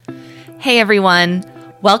Hey everyone,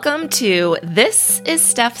 welcome to This is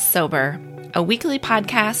Steph Sober, a weekly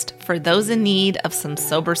podcast for those in need of some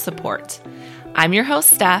sober support. I'm your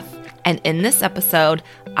host, Steph, and in this episode,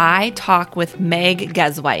 I talk with Meg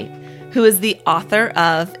Geisewite, who is the author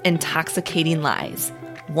of Intoxicating Lies,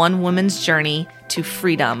 One Woman's Journey to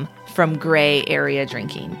Freedom from Gray Area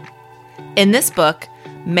Drinking. In this book,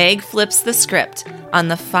 Meg flips the script on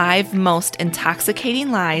the 5 most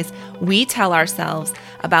intoxicating lies we tell ourselves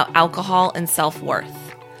about alcohol and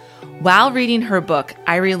self-worth. While reading her book,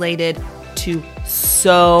 I related to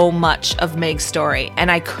so much of Meg's story,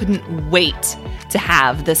 and I couldn't wait to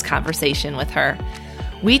have this conversation with her.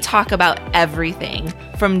 We talk about everything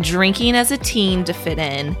from drinking as a teen to fit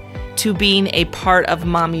in, to being a part of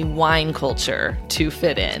mommy wine culture to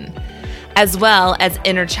fit in, as well as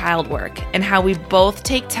inner child work and how we both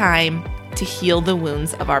take time to heal the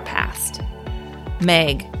wounds of our past.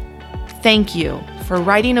 Meg, thank you for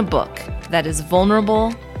writing a book that is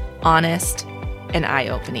vulnerable, honest, and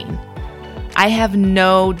eye-opening. I have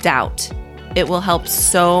no doubt it will help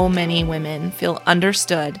so many women feel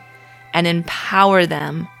understood and empower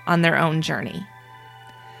them on their own journey.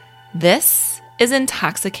 This is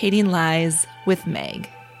Intoxicating Lies with Meg.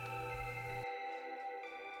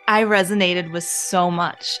 I resonated with so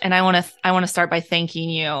much, and I want to start by thanking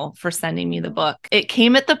you for sending me the book. It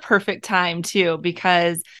came at the perfect time too,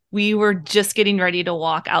 because we were just getting ready to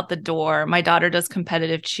walk out the door. My daughter does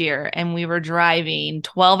competitive cheer, and we were driving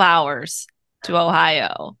 12 hours to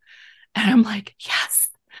Ohio. And I'm like, yes,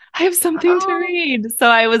 I have something to read. So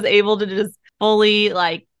I was able to just fully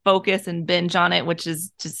focus and binge on it, which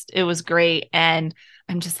is it was great. And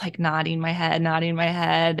I'm just nodding my head.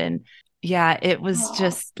 And yeah, it was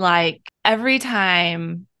just every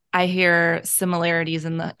time I hear similarities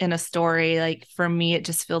in a story, for me, it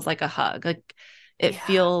just feels like a hug. It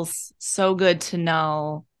feels so good to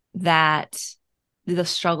know that the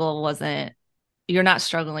struggle you're not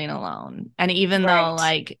struggling alone. And even though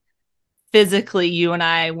physically you and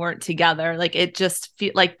I weren't together, it just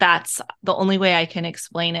feel like that's the only way I can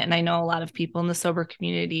explain it. And I know a lot of people in the sober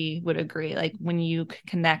community would agree, when you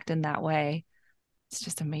connect in that way, it's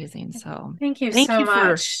just amazing. So thank you so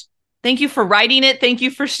much. Thank you for writing it. Thank you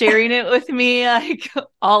for sharing it with me.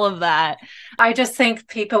 All of that. I just think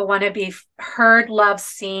people want to be heard, loved,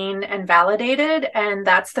 seen, and validated. And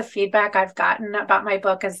that's the feedback I've gotten about my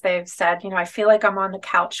book, as they've said, I feel like I'm on the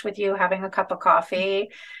couch with you having a cup of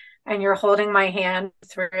coffee and you're holding my hand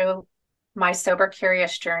through my sober,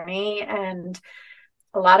 curious journey. And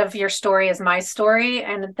a lot of your story is my story.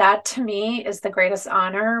 And that to me is the greatest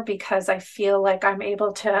honor, because I feel like I'm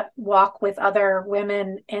able to walk with other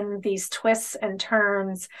women in these twists and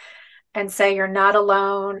turns and say, you're not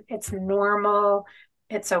alone. It's normal.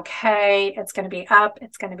 It's okay. It's going to be up.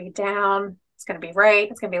 It's going to be down. It's going to be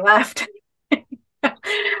right. It's going to be left.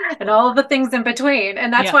 And all of the things in between.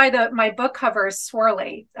 And that's why my book cover is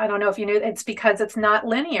swirly. I don't know if you knew, it's because it's not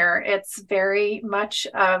linear. It's very much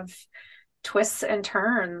of twists and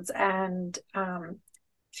turns, and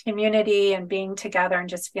community and being together and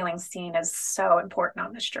just feeling seen is so important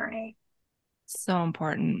on this journey. So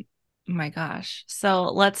important. Oh my gosh. So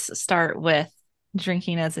let's start with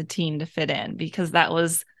drinking as a teen to fit in, because that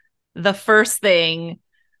was the first thing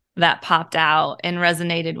that popped out and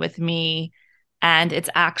resonated with me. And it's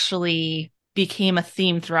actually became a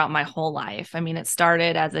theme throughout my whole life. I mean, it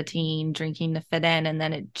started as a teen drinking to fit in, and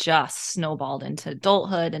then it just snowballed into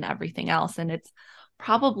adulthood and everything else. And it's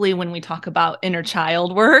probably when we talk about inner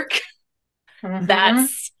child work,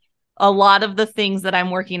 that's a lot of the things that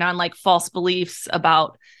I'm working on, false beliefs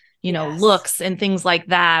about, looks and things like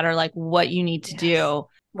that, or what you need to do.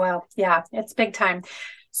 Well, yeah, it's big time.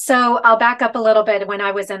 So I'll back up a little bit. When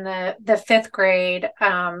I was in the 5th grade,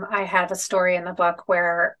 I had a story in the book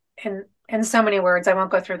where, in so many words, I won't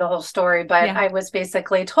go through the whole story, but I was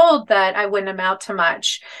basically told that I wouldn't amount to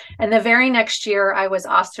much. And the very next year, I was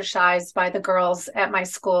ostracized by the girls at my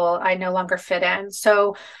school. I no longer fit in.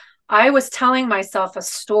 So I was telling myself a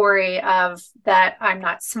story of that I'm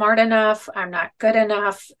not smart enough, I'm not good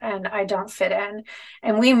enough, and I don't fit in.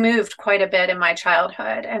 And we moved quite a bit in my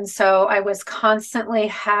childhood. And so I was constantly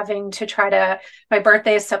having to my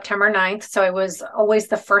birthday is September 9th. So I was always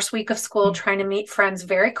the first week of school trying to meet friends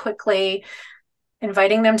very quickly,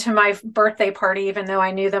 inviting them to my birthday party, even though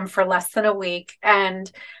I knew them for less than a week. And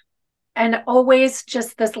always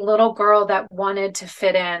just this little girl that wanted to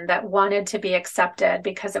fit in, that wanted to be accepted,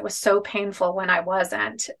 because it was so painful when I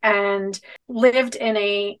wasn't. And lived in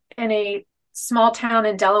a small town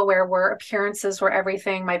in Delaware where appearances were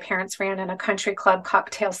everything. My parents ran in a country club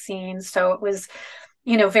cocktail scene. So it was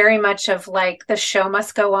very much of like the show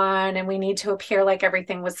must go on and we need to appear like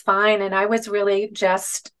everything was fine. And I was really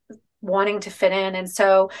just wanting to fit in. And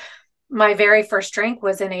so my very first drink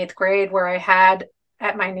was in 8th grade, where I had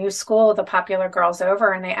at my new school the popular girls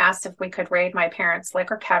over, and they asked if we could raid my parents'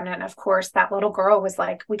 liquor cabinet. And of course, that little girl was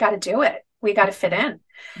like, we got to do it. We got to fit in.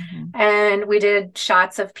 Mm-hmm. And we did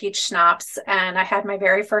shots of peach schnapps, and I had my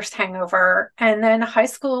very first hangover. And then high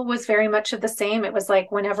school was very much of the same. It was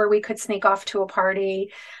like whenever we could sneak off to a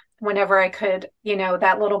party, whenever I could,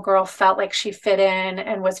 that little girl felt like she fit in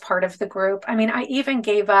and was part of the group. I mean, I even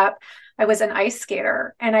gave up. I was an ice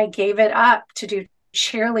skater, and I gave it up to do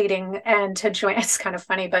cheerleading and to join. It's kind of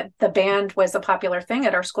funny, but the band was a popular thing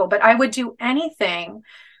at our school. But I would do anything,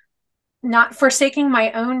 not forsaking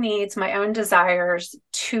my own needs, my own desires,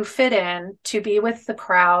 to fit in, to be with the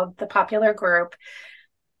crowd, the popular group,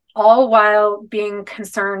 all while being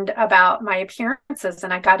concerned about my appearances.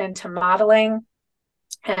 And I got into modeling,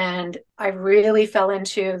 and I really fell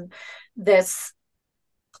into this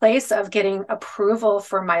place of getting approval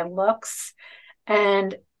for my looks.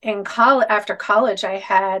 And after college, I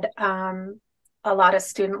had a lot of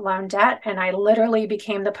student loan debt, and I literally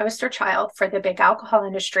became the poster child for the big alcohol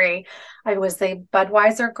industry. I was the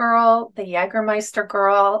Budweiser girl, the Jägermeister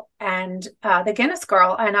girl, and the Guinness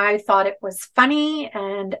girl. And I thought it was funny,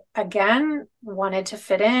 and again, wanted to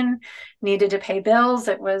fit in, needed to pay bills.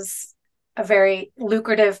 It was a very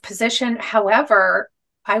lucrative position. However,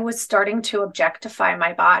 I was starting to objectify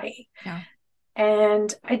my body. Yeah.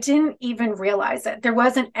 And I didn't even realize it. There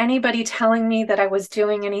wasn't anybody telling me that I was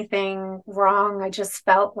doing anything wrong. I just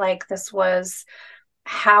felt like this was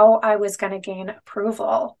how I was going to gain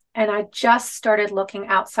approval. And I just started looking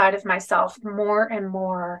outside of myself more and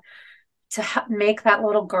more to make that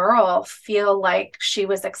little girl feel like she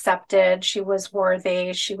was accepted, she was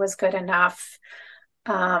worthy, she was good enough.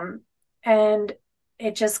 And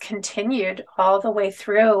it just continued all the way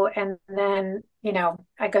through. And then,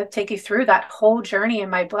 I go take you through that whole journey in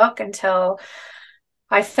my book until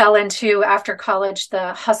I fell into, after college,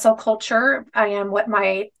 the hustle culture. I am what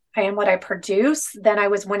I produce. Then I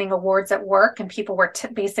was winning awards at work, and people were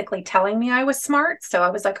basically telling me I was smart. So I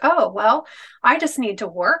was like, oh, well, I just need to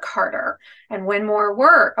work harder and win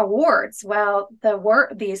more awards. Well,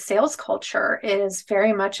 the sales culture is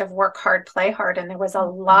very much of work hard, play hard. And there was a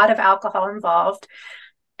lot of alcohol involved.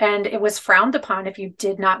 And it was frowned upon if you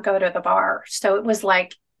did not go to the bar. So it was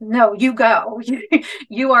like, no, you go.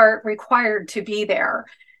 You are required to be there.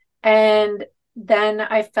 And then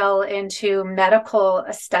I fell into medical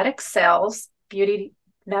aesthetic sales, beauty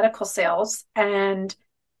medical sales. And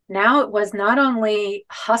now it was not only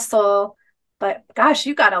hustle, but gosh,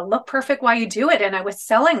 you got to look perfect while you do it. And I was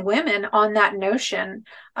selling women on that notion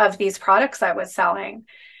of these products I was selling.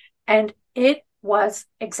 And it was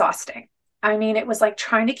exhausting. I mean, it was like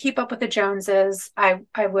trying to keep up with the Joneses. I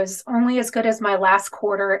was only as good as my last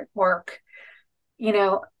quarter at work.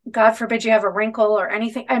 God forbid you have a wrinkle or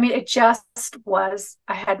anything. I mean, it just was,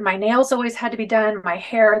 my nails always had to be done, my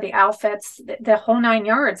hair, the outfits, the whole 9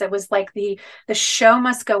 yards. It was like the show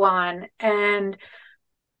must go on. And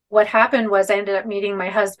what happened was I ended up meeting my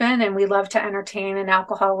husband, and we loved to entertain, and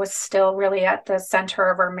alcohol was still really at the center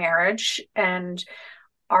of our marriage and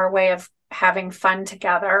our way of having fun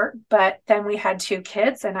together. But then we had 2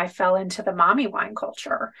 kids, and I fell into the mommy wine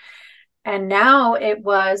culture. And now it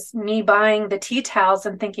was me buying the tea towels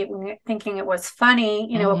and thinking it was funny,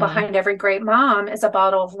 behind every great mom is a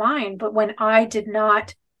bottle of wine. But when I did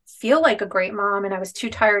not feel like a great mom and I was too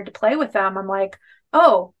tired to play with them, I'm like,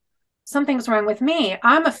 oh, something's wrong with me.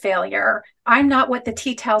 I'm a failure. I'm not what the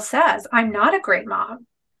tea towel says. I'm not a great mom.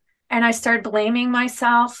 And I started blaming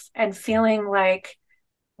myself and feeling like,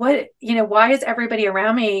 why is everybody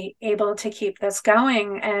around me able to keep this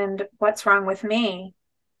going, and what's wrong with me?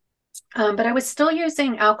 But I was still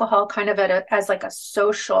using alcohol kind of as like a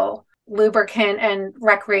social lubricant and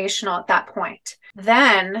recreational at that point.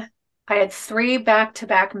 Then I had 3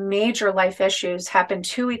 back-to-back major life issues happen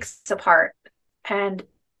 2 weeks apart. And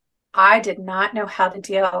I did not know how to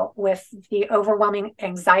deal with the overwhelming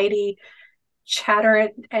anxiety, chatter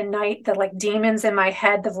at night, the like demons in my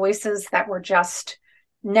head, the voices that were just,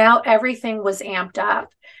 now everything was amped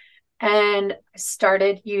up. And I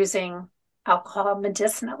started using alcohol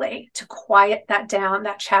medicinally to quiet that down,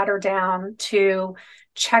 that chatter down, to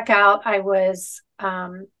check out. I was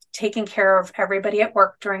taking care of everybody at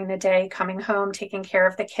work during the day, coming home, taking care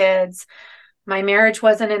of the kids. My marriage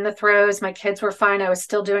wasn't in the throes. My kids were fine. I was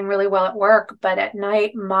still doing really well at work. But at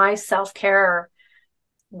night, my self-care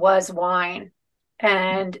was wine.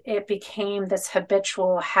 And it became this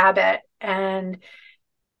habitual habit. And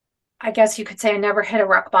I guess you could say I never hit a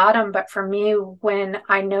rock bottom, but for me, when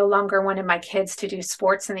I no longer wanted my kids to do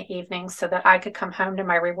sports in the evening so that I could come home to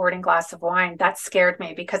my rewarding glass of wine, that scared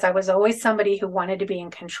me because I was always somebody who wanted to be in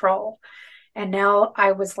control. And now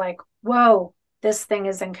I was like, whoa, this thing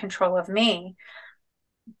is in control of me.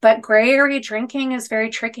 But gray area drinking is very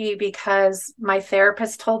tricky because my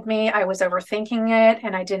therapist told me I was overthinking it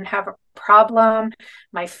and I didn't have a problem.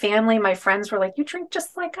 My family, my friends were like, you drink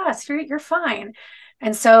just like us, you're fine.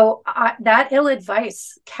 And so that ill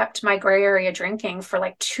advice kept my gray area drinking for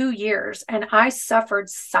like 2 years, and I suffered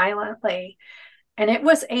silently. And it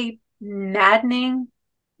was a maddening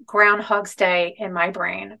Groundhog's Day in my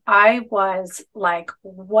brain. I was like,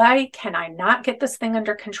 why can I not get this thing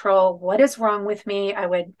under control? What is wrong with me? I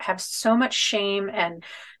would have so much shame and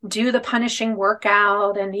do the punishing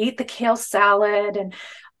workout and eat the kale salad and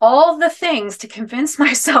all the things to convince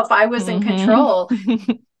myself I was in control.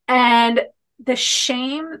 And the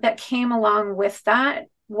shame that came along with that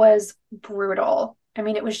was brutal. I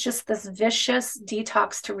mean, it was just this vicious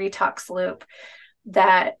detox to retox loop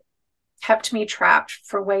that kept me trapped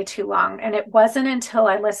for way too long. And it wasn't until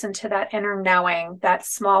I listened to that inner knowing, that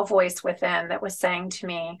small voice within that was saying to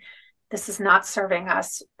me, this is not serving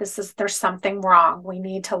us. There's something wrong. We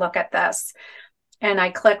need to look at this. And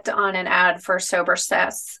I clicked on an ad for Sober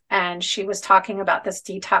Sis, and she was talking about this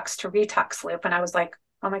detox to retox loop. And I was like,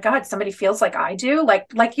 oh my God, somebody feels like I do.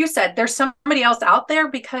 Like you said, there's somebody else out there,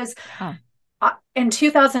 because in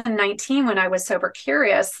 2019, when I was sober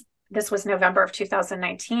curious, this was November of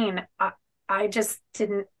 2019. I just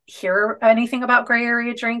didn't hear anything about gray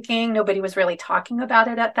area drinking. Nobody was really talking about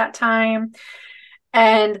it at that time.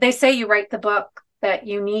 And they say you write the book that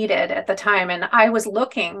you needed at the time. And I was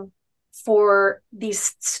looking for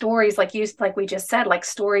these stories, like we just said, like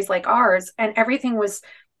stories like ours, and everything was,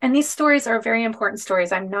 and these stories are very important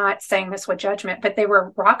stories. I'm not saying this with judgment, but they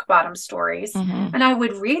were rock bottom stories. And I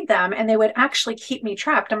would read them and they would actually keep me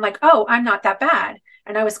trapped. I'm like, oh, I'm not that bad.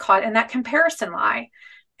 And I was caught in that comparison lie.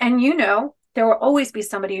 And there will always be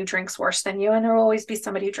somebody who drinks worse than you, and there will always be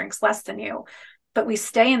somebody who drinks less than you. But we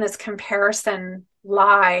stay in this comparison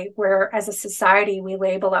lie where, as a society, we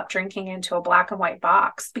label up drinking into a black and white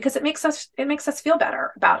box because it makes us feel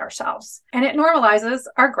better about ourselves, and it normalizes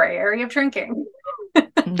our gray area of drinking.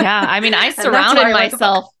 Yeah, I mean, I surrounded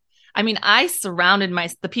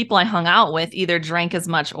the people I hung out with either drank as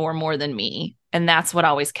much or more than me. And that's what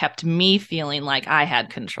always kept me feeling like I had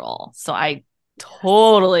control. So I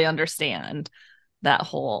totally understand that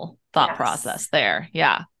whole thought process there.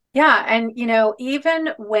 Yeah. Yeah. And,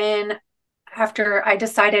 even when after I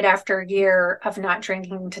decided after a year of not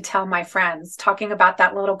drinking to tell my friends, talking about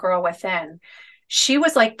that little girl within, she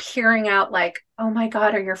was like peering out like, oh my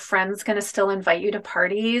God, are your friends going to still invite you to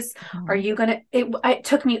parties? Are you going to, it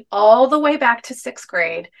took me all the way back to 6th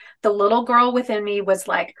grade. The little girl within me was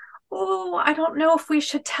like, oh, I don't know if we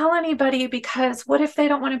should tell anybody, because what if they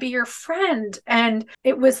don't want to be your friend? And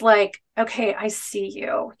it was like, okay, I see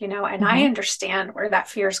you, and I understand where that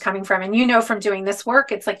fear is coming from. And from doing this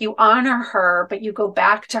work, it's like you honor her, but you go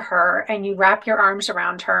back to her and you wrap your arms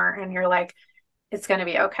around her and you're like, it's going to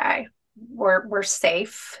be okay. We're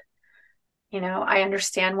safe. I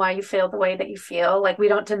understand why you feel the way that you feel. Like, we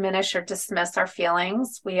don't diminish or dismiss our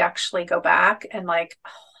feelings. We actually go back and like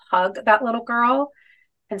hug that little girl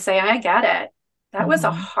and say, I get it. That was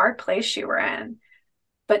a hard place you were in.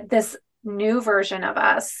 But this new version of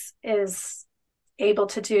us is able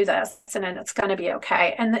to do this, and it's going to be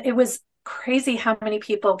okay. And it was crazy how many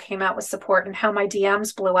people came out with support and how my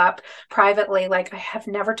DMs blew up privately. Like, I have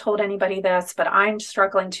never told anybody this, but I'm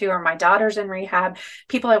struggling too, or my daughter's in rehab,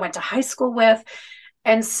 people I went to high school with.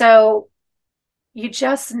 And so you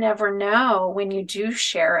just never know when you do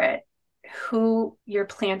share it, who you're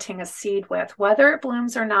planting a seed with. Whether it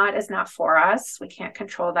blooms or not is not for us. We can't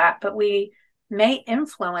control that, but we may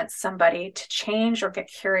influence somebody to change or get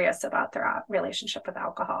curious about their relationship with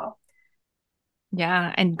alcohol.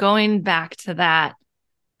 Yeah. And going back to that,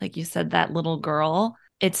 like you said, that little girl,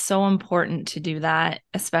 it's so important to do that,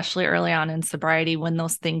 especially early on in sobriety, when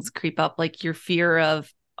those things creep up, like your fear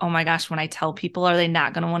of, oh my gosh, when I tell people, are they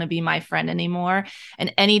not going to want to be my friend anymore?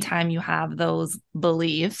 And anytime you have those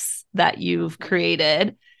beliefs that you've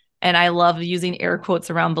created, and I love using air quotes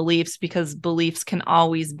around beliefs, because beliefs can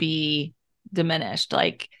always be diminished.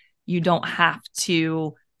 Like, you don't have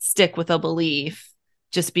to stick with a belief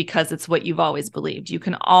just because it's what you've always believed. You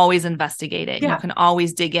can always investigate it. Yeah. You can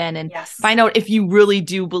always dig in and find out if you really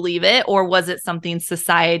do believe it, or was it something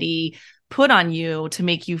society put on you to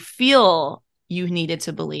make you feel you needed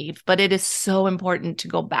to believe. But it is so important to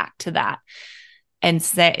go back to that and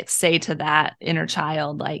say to that inner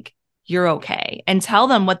child, like, you're okay, and tell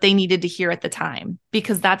them what they needed to hear at the time,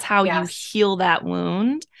 because that's how you Yes. heal that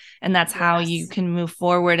wound. And that's how you Yes. can move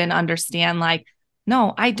forward and understand, like,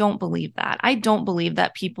 no, I don't believe that. I don't believe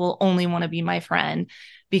that people only want to be my friend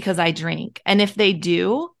because I drink. And if they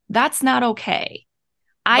do, that's not okay.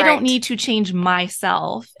 I don't Right. need to change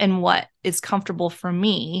myself and what is comfortable for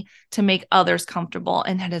me to make others comfortable.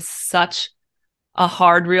 And that is such a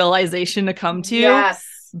hard realization to come to. Yes.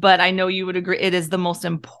 But I know you would agree, it is the most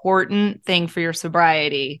important thing for your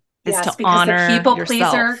sobriety, is Yes, to because the honor people pleaser,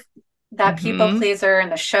 yourself. that people Mm-hmm. pleaser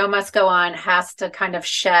and the show must go on has to kind of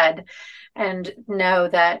shed and know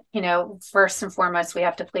that, first and foremost, we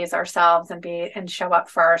have to please ourselves and show up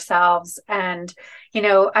for ourselves. And,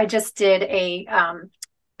 I just did a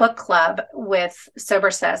book club with Sober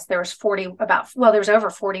Sis. There was there's over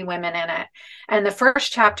 40 women in it. And the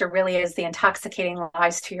first chapter really is the intoxicating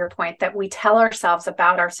lies, to your point, that we tell ourselves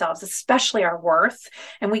about ourselves, especially our worth.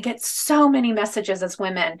 And we get so many messages as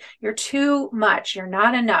women: you're too much, you're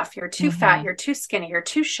not enough, you're too fat, Mm-hmm. you're too skinny, you're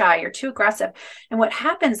too shy, you're too aggressive. And what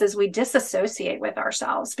happens is we disassociate with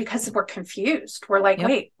ourselves because we're confused. We're like, Yep.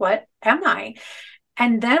 wait, what am I?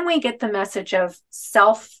 And then we get the message of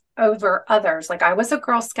self over others. Like, I was a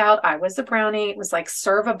Girl Scout, I was a Brownie. It was like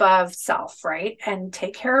serve above self, right? And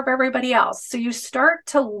take care of everybody else. So you start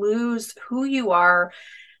to lose who you are,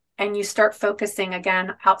 and you start focusing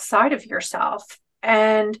again outside of yourself.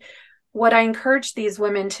 And what I encourage these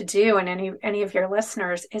women to do, and any of your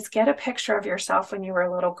listeners, is get a picture of yourself when you were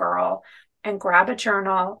a little girl and grab a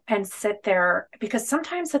journal and sit there, because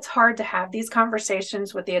sometimes it's hard to have these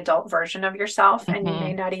conversations with the adult version of yourself, and you may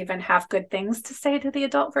Mm-hmm. not even have good things to say to the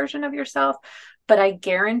adult version of yourself. But I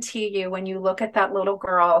guarantee you, when you look at that little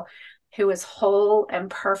girl who is whole and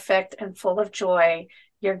perfect and full of joy,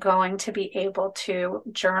 you're going to be able to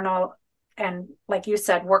journal and, like you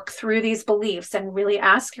said, work through these beliefs and really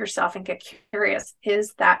ask yourself and get curious,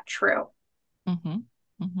 is that true? Mm-hmm.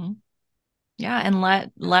 Mm-hmm. Yeah, and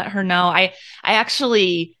let her know. I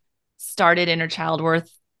actually started inner child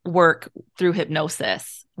work through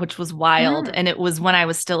hypnosis, which was wild. Mm, And it was when I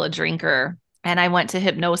was still a drinker. And I went to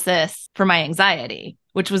hypnosis for my anxiety,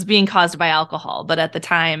 which was being caused by alcohol. But at the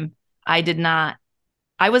time, I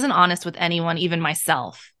wasn't honest with anyone, even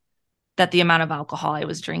myself, that the amount of alcohol I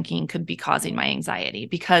was drinking could be causing my anxiety,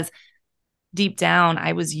 because deep down,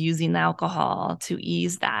 I was using the alcohol to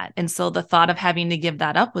ease that. And so the thought of having to give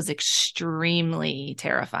that up was extremely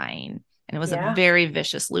terrifying. And it was a yeah. very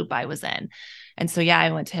vicious loop I was in. And so, yeah,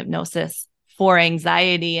 I went to hypnosis for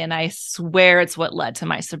anxiety. And I swear it's what led to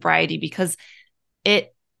my sobriety, because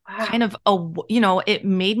it Wow. kind of, it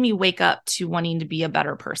made me wake up to wanting to be a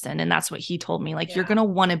better person. And that's what he told me, like, you're Yeah. going to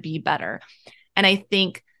want to be better. And I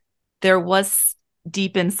think there was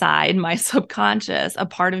deep inside my subconscious a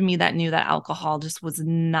part of me that knew that alcohol just was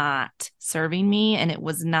not serving me, and it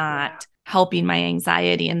was not Yeah. helping my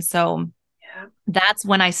anxiety. And so Yeah. that's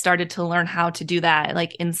when I started to learn how to do that.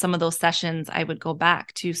 Like, in some of those sessions, I would go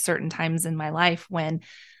back to certain times in my life when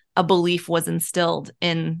a belief was instilled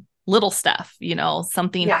in little stuff,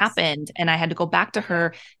 something Yes. happened and I had to go back to Yeah.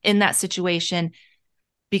 her in that situation,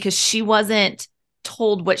 because she wasn't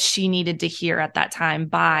told what she needed to hear at that time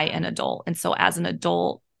by Yeah. an adult. And so as an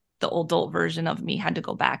adult, the adult version of me had to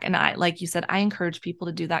go back. And I, like you said, I encourage people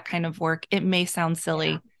to do that kind of work. It may sound Yeah.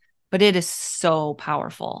 silly, but it is so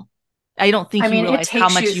powerful. I don't I think you mean, it realize how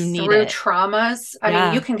takes you much you need through it. traumas. I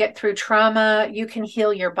mean, you Yeah. can get through trauma, you can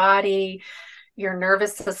heal your body, your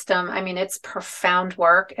nervous system. I mean, it's profound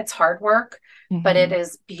work. It's hard work, but it Mm-hmm.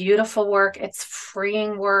 is beautiful work. It's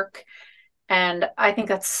freeing work. And I think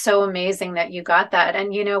that's so amazing that you got that. And,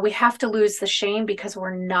 we have to lose the shame, because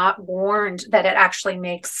we're not warned that it actually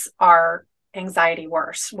makes our anxiety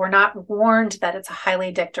worse. We're not warned that it's a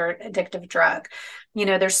highly addictive drug.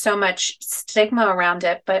 There's so much stigma around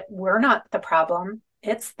it, but we're not the problem.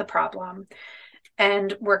 It's the problem.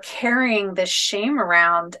 And we're carrying this shame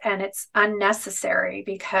around, and it's unnecessary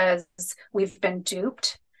because we've been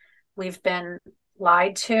duped. We've been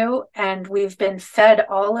lied to, and we've been fed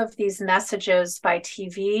all of these messages by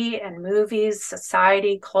TV and movies,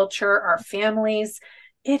 society, culture, our families.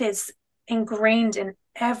 It is ingrained in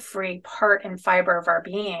every part and fiber of our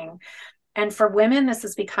being. And for women, this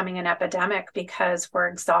is becoming an epidemic because we're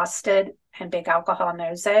exhausted, and big alcohol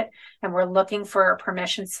knows it. And we're looking for a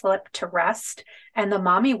permission slip to rest. And the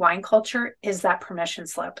mommy wine culture is that permission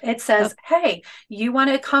slip. It says, Yep. hey, you want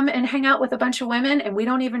to come and hang out with a bunch of women and we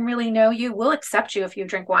don't even really know you? We'll accept you if you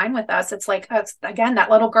drink wine with us. It's like, again, that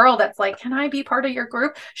little girl that's like, can I be part of your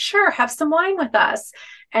group? Sure, have some wine with us.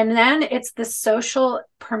 And then it's the social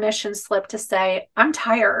permission slip to say, I'm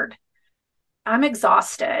tired. I'm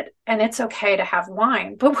exhausted and it's okay to have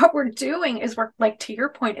wine. But what we're doing is we're, like, to your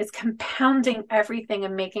point, is compounding everything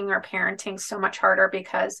and making our parenting so much harder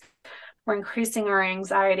because we're increasing our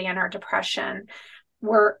anxiety and our depression.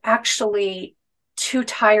 We're actually too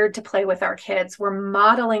tired to play with our kids. We're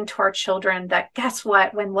modeling to our children that, guess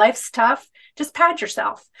what, when life's tough, just pad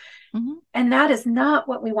yourself. Mm-hmm. And that is not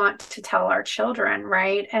what we want to tell our children,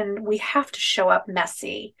 right? And we have to show up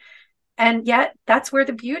messy. And yet that's where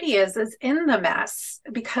the beauty is in the mess,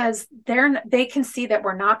 because they can see that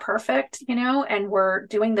we're not perfect, and we're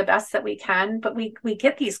doing the best that we can, but we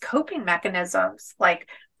get these coping mechanisms like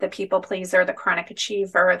the people pleaser, the chronic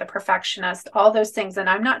achiever, the perfectionist, all those things. And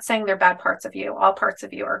I'm not saying they're bad parts of you. All parts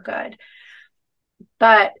of you are good.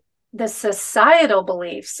 But the societal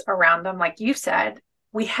beliefs around them, like you said,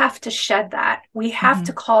 we have to shed that. We have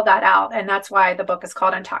to call that out. And that's why the book is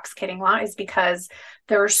called Intoxicating Lies, because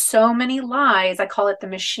there are so many lies. I call it the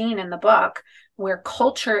machine in the book, where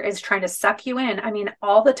culture is trying to suck you in. I mean,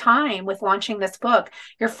 all the time with launching this book,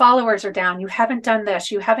 your followers are down. You haven't done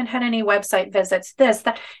this. You haven't had any website visits, this,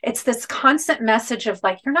 that. It's this constant message of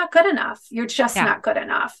like, you're not good enough. You're just not good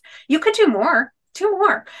enough. You could do more, do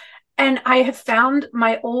more. And I have found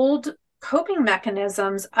my old coping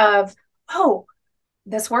mechanisms of, oh,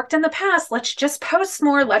 this worked in the past. Let's just post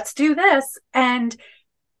more. Let's do this. And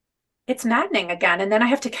it's maddening again. And then I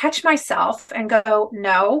have to catch myself and go,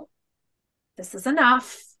 no, this is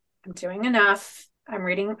enough. I'm doing enough. I'm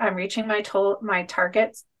reaching my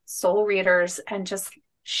target soul readers, and just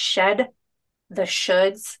shed the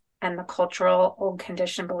shoulds and the cultural old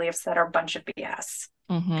conditioned beliefs that are a bunch of BS,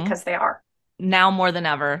 because they are. Now more than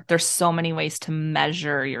ever, there's so many ways to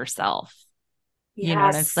measure yourself.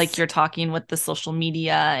 Yes. And it's like you're talking with the social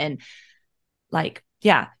media and like,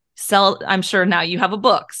 I'm sure now you have a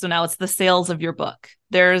book. So now it's the sales of your book.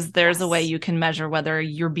 There's a way you can measure whether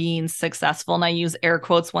you're being successful. And I use air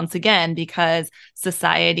quotes once again, because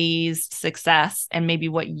society's success and maybe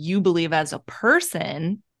what you believe as a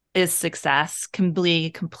person is success can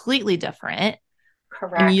be completely different.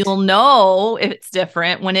 Correct. And you'll know if it's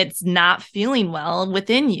different when it's not feeling well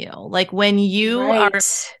within you. Like when you are,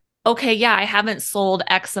 okay, I haven't sold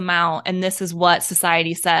X amount and this is what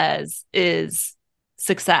society says is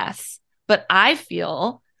success. But I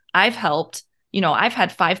feel I've helped, I've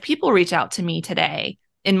had 5 people reach out to me today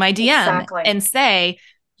in my DM and say,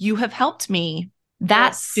 you have helped me.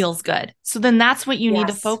 That feels good. So then that's what you need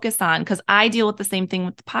to focus on. Because I deal with the same thing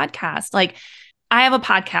with the podcast. Like I have a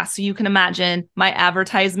podcast, so you can imagine my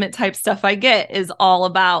advertisement type stuff I get is all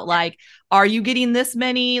about like, are you getting this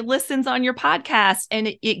many listens on your podcast?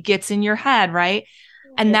 And it gets in your head, right?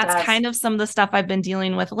 And that's kind of some of the stuff I've been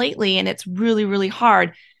dealing with lately. And it's really, really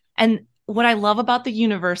hard. And what I love about the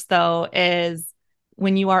universe, though, is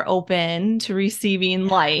when you are open to receiving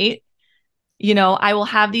light, I will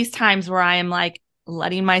have these times where I am like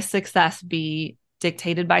letting my success be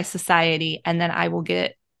dictated by society. And then I will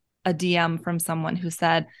get a DM from someone who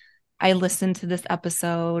said, I listened to this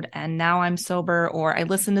episode and now I'm sober, or I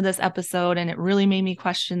listened to this episode and it really made me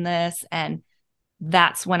question this. And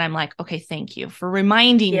that's when I'm like, okay, thank you for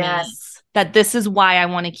reminding me that this is why I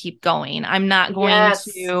want to keep going. I'm not going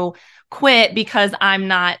to quit because I'm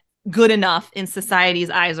not good enough in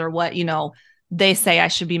society's eyes, or what, they say I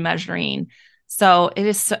should be measuring. So it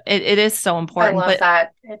is so important. I love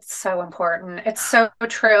that. It's so important. It's so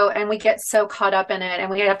true. And we get so caught up in it, and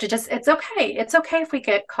we have to it's okay. It's okay if we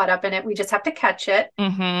get caught up in it. We just have to catch it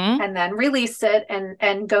and then release it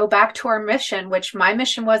and go back to our mission, which my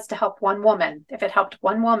mission was to help one woman. If it helped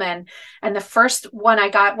one woman. And the first one I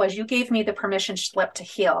got was, you gave me the permission slip to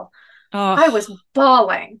heal. Oh. I was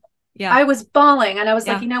bawling. Yeah. I was bawling. And I was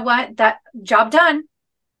like, you know what? That job done.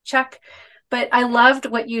 Check. But I loved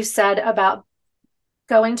what you said about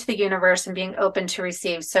going to the universe and being open to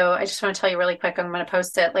receive. So I just want to tell you really quick, I'm going to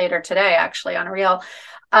post it later today, actually, on a reel.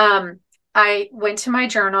 I went to my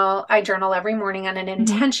journal. I journal every morning on an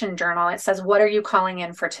intention journal. It says, what are you calling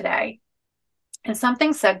in for today? And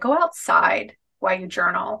something said, go outside while you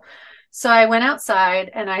journal. So I went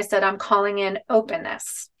outside and I said, I'm calling in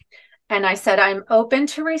openness. And I said, I'm open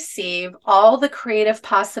to receive all the creative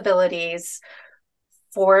possibilities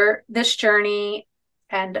for this journey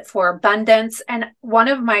and for abundance. And one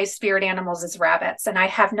of my spirit animals is rabbits. And I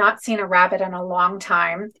have not seen a rabbit in a long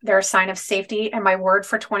time. They're a sign of safety. And my word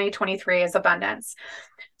for 2023 is abundance.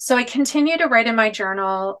 So I continue to write in my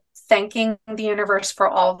journal, thanking the universe for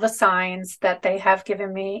all the signs that they have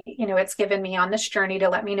given me. It's given me on this journey to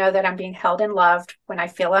let me know that I'm being held and loved when I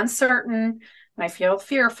feel uncertain, when I feel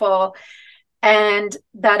fearful, and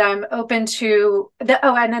that I'm open to and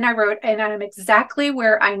then I wrote, and I'm exactly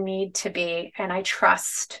where I need to be. And I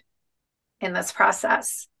trust in this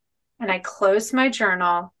process. And I closed my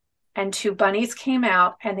journal, and two bunnies came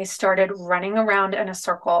out and they started running around in a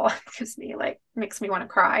circle. It makes me want to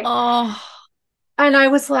cry. Oh, And I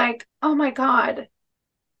was like, oh my God,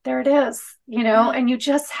 there it is, yeah. and you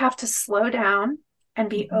just have to slow down and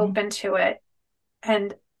be open to it.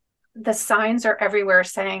 And the signs are everywhere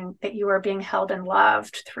saying that you are being held and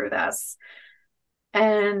loved through this.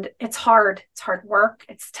 And it's hard. It's hard work.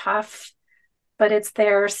 It's tough, but it's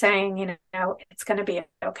there saying, it's going to be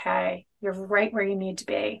okay. You're right where you need to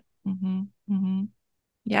be. Mm-hmm. Mm-hmm.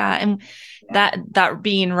 Yeah. And that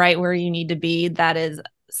being right where you need to be, that is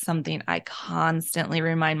something I constantly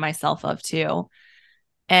remind myself of too.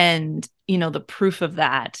 And, the proof of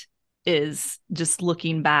that is just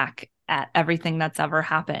looking back at everything that's ever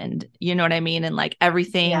happened. You know what I mean? And like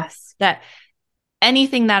Yes.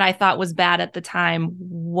 anything that I thought was bad at the time,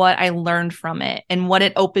 what I learned from it and what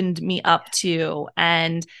it opened me up to.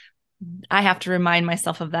 And I have to remind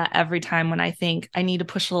myself of that every time when I think I need to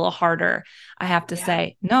push a little harder. I have to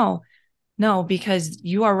say, no, because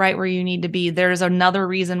you are right where you need to be. There's another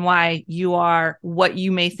reason why you are what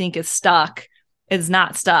you may think is stuck is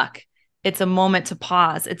not stuck. It's a moment to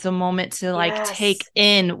pause. It's a moment to like take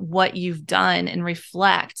in what you've done and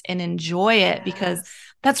reflect and enjoy it, because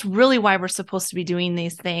that's really why we're supposed to be doing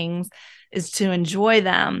these things, is to enjoy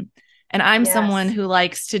them. And I'm someone who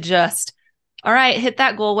likes to just, all right, hit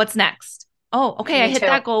that goal. What's next? Oh, okay. Me I hit too.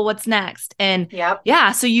 that goal. What's next? And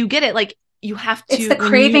so you get it. Like you have to, it's the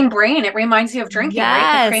craving brain. It reminds you of drinking,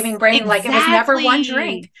 right? The craving brain, like it was never one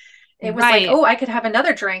drink. It was like, oh, I could have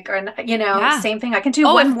another drink, or, same thing. I can do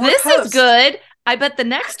one more this post. Is good. I bet the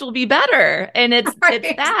next will be better. And it's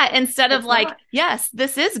that instead of like, yes,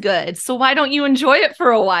 this is good. So why don't you enjoy it for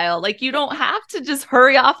a while? Like you don't have to just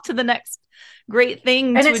hurry off to the next great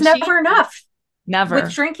thing. And it's never enough. Never.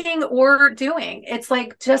 With drinking or doing. It's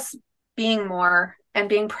like just being more and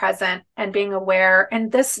being present and being aware.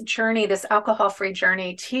 And this journey, this alcohol-free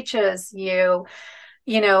journey, teaches you,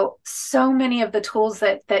 so many of the tools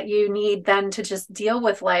that you need then to just deal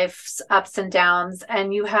with life's ups and downs.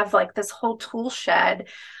 And you have like this whole tool shed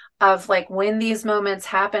of like when these moments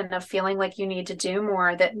happen of feeling like you need to do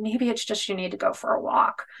more, that maybe it's just you need to go for a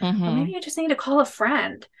walk, or maybe you just need to call a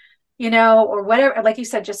friend, or whatever. Like you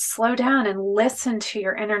said, just slow down and listen to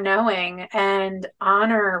your inner knowing and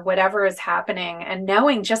honor whatever is happening, and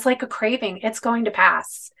knowing, just like a craving, it's going to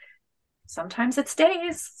pass. Sometimes it's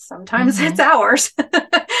days, sometimes it's hours,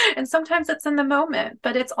 and sometimes it's in the moment,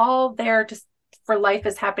 but it's all there just for life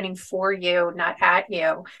is happening for you, not at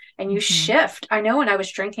you. And you shift. I know when I was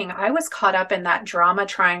drinking, I was caught up in that drama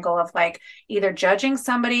triangle of like either judging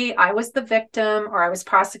somebody, I was the victim, or I was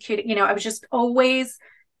prosecuted. I was just always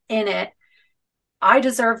in it. I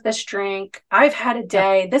deserve this drink. I've had a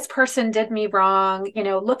day. This person did me wrong.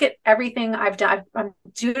 Look at everything I've done. I'm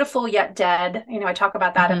dutiful yet dead. I talk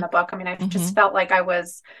about that in the book. I mean, I just felt like I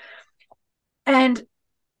was, and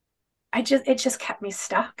it just kept me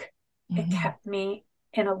stuck. It kept me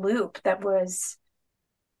in a loop that was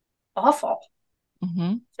awful,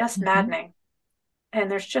 just maddening. And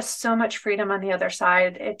there's just so much freedom on the other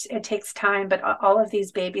side. It takes time, but all of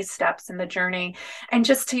these baby steps in the journey. And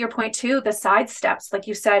just to your point too, the side steps, like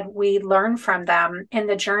you said, we learn from them in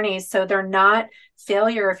the journey. So they're not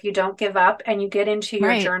failure if you don't give up and you get into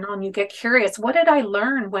your journal and you get curious. What did I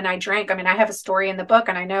learn when I drank? I mean, I have a story in the book,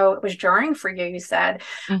 and I know it was jarring for you, you said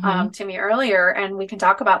to me earlier, and we can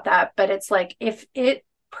talk about that. But it's like, if it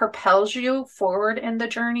propels you forward in the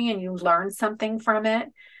journey and you learn something from it,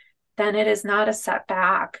 then it is not a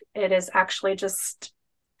setback. It is actually just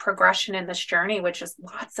progression in this journey, which is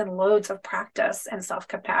lots and loads of practice and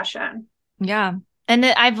self-compassion. Yeah. And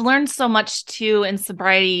I've learned so much too in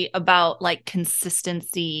sobriety about like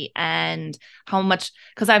consistency and how much,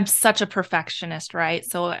 because I'm such a perfectionist, right?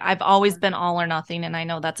 So I've always been all or nothing. And I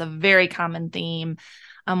know that's a very common theme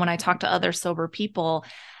when I talk to other sober people.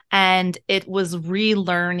 And it was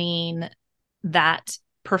relearning that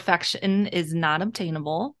perfection is not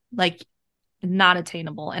obtainable, like not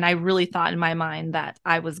attainable. And I really thought in my mind that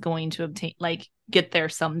I was going to get there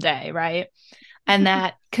someday, right? And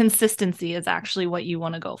that consistency is actually what you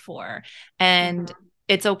want to go for. And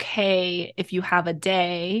it's okay if you have a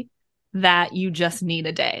day that you just need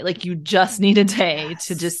a day. Like you just need a day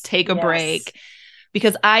to just take a break.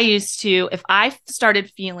 Because I used to, if I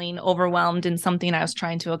started feeling overwhelmed in something I was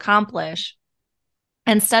trying to accomplish,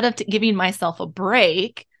 instead of giving myself a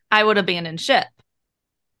break, I would abandon ship.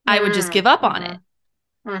 I would just give up on it.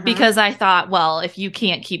 Because I thought, well, if you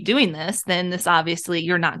can't keep doing this, then this obviously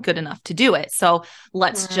you're not good enough to do it. So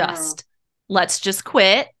let's just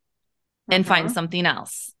quit and find something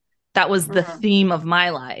else. That was the Mm-hmm. theme of my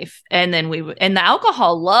life. And then and the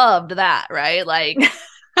alcohol loved that, right? Like,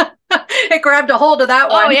 It grabbed a hold of that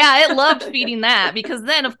oh one. yeah, it loved feeding that, because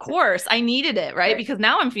then of course I needed it, right? Right. Because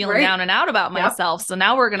now I'm feeling Right. down and out about Yep. myself. So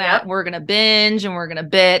now Yep. we're gonna binge and we're gonna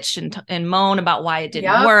bitch and moan about why it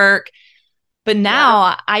didn't Yep. work. But Yep.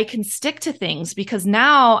 now I can stick to things because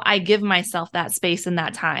now I give myself that space and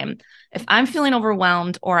that time. If I'm feeling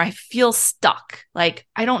overwhelmed or I feel stuck, like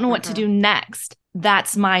I don't know what to Mm-hmm. do next,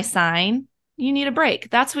 that's my sign. You need a break.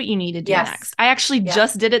 That's what you need to do Yes. next. I actually Yes.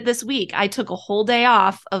 just did it this week. I took a whole day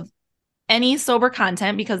off of any sober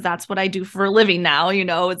content because that's what I do for a living now.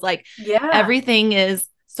 It's like Yeah. everything is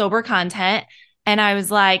sober content. And I was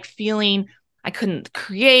like feeling I couldn't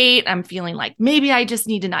create. I'm feeling like maybe I just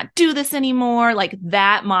need to not do this anymore. Like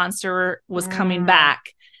that monster was coming Mm.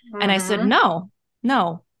 back. And I said, Mm-hmm.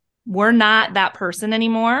 no, we're not that person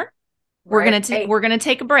anymore. Right. We're going to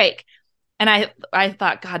take a break. And I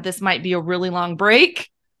thought, God, this might be a really long break,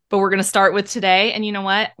 but we're going to start with today. And you know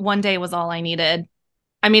what? One day was all I needed.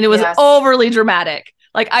 I mean, it was Yes. overly dramatic.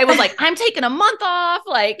 Like I was like, I'm taking a month off.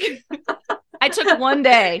 Like I took one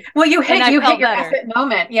day Well, and I you hit felt your better. effort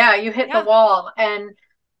moment. Yeah, you hit the Yeah. wall. And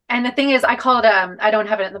the thing is, I call it I don't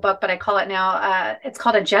have it in the book, but I call it now, it's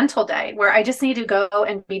called a gentle day, where I just need to go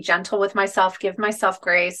and be gentle with myself, give myself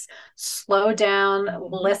grace, slow down,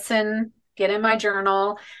 Mm-hmm. listen, get in my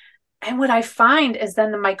journal. And what I find is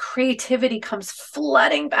then my creativity comes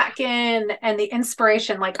flooding back in, and the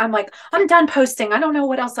inspiration, like, I'm done posting. I don't know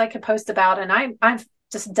what else I could post about. And I'm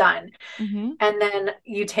just done. Mm-hmm. And then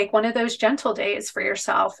you take one of those gentle days for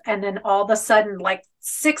yourself, and then all of a sudden like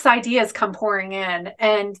six ideas come pouring in.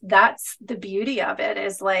 And that's the beauty of it,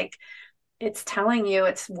 is like it's telling you,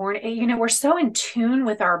 it's warning. We're so in tune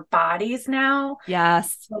with our bodies now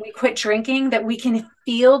Yes. when we quit drinking, that we can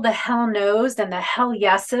feel the hell no's and the hell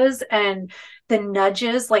yeses and the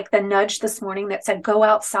nudges, like the nudge this morning that said go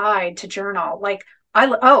outside to journal. Like,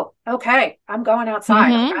 oh, okay, I'm going outside.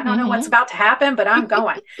 Like, I Mm-hmm. don't know what's Mm-hmm. about to happen, but I'm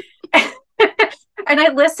going. And I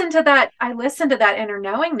listen to that inner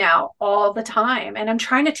knowing now all the time. And I'm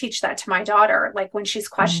trying to teach that to my daughter. Like when she's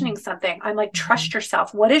questioning something, I'm like, Mm-hmm. trust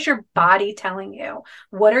yourself. What is your body telling you?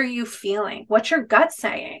 What are you feeling? What's your gut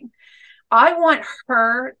saying? I want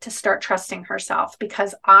her to start trusting herself,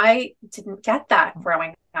 because I didn't get that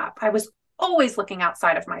growing up. I was always looking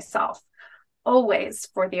outside of myself, always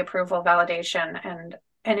for the approval, validation,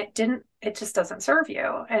 and it just doesn't serve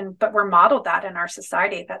you. But we're modeled that in our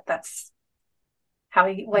society, that's how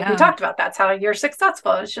you, like we Yeah. talked about, that's how you're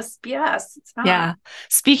successful. It's just BS. It's not. Yeah.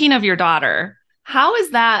 Speaking of your daughter, how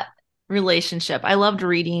is that relationship? I loved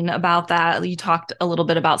reading about that. You talked a little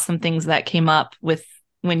bit about some things that came up with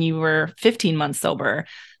when you were 15 months sober.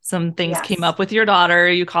 Some things came Yes. up with your daughter.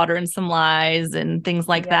 You caught her in some lies and things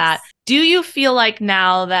like that. Yes. Do you feel like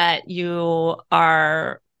now that you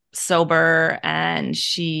are sober and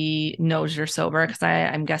she knows you're sober, because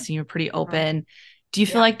I'm guessing you're pretty Mhm. open, do you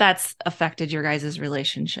feel Yeah. like that's affected your guys'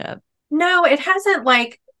 relationship? No, it hasn't.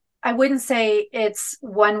 Like, I wouldn't say it's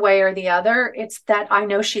one way or the other. It's that I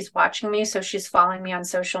know she's watching me, so she's following me on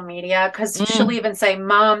social media, because she'll Mm, even say,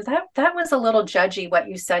 "Mom, that was a little judgy what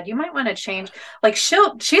you said. You might want to change." Like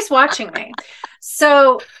she's watching me.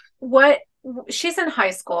 So what she's in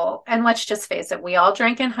high school, and let's just face it, we all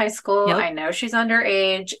drank in high school. yep. I know she's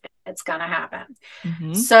underage. It's gonna happen.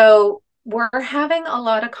 Mm-hmm. So we're having a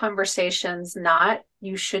lot of conversations, not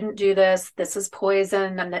you shouldn't do this, this is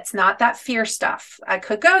poison, and it's not that fear stuff. I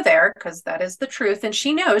could go there because that is the truth, and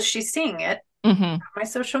she knows, she's seeing it Mm-hmm. on my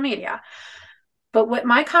social media. But what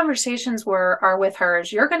my conversations are with her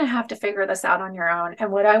is, you're going to have to figure this out on your own.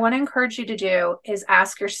 And what I want to encourage you to do is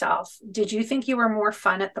ask yourself, did you think you were more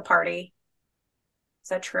fun at the party? Is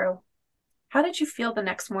that true? How did you feel the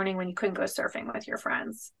next morning when you couldn't go surfing with your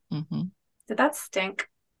friends? Mm-hmm. Did that stink?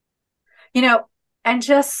 you know, and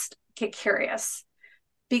just get curious,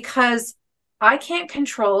 because I can't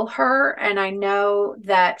control her. And I know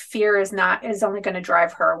that fear is only going to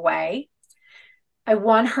drive her away.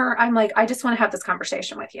 I'm like, I just want to have this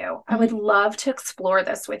conversation with you. I would Mm-hmm. love to explore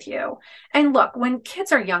this with you. And look, when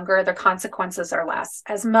kids are younger, the consequences are less.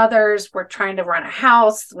 As mothers, we're trying to run a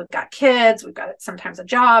house. We've got kids. We've got sometimes a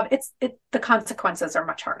job. The consequences are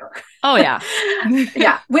much harder. Oh yeah.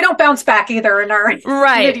 Yeah. We don't bounce back either in our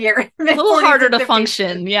Right. A mid little 40s harder and to 50s.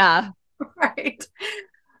 function. Yeah. Right.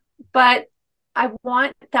 But I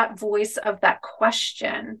want that voice of that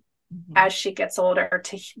question Mm-hmm. as she gets older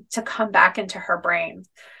to come back into her brain.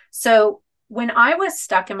 So when I was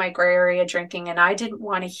stuck in my gray area drinking, and I didn't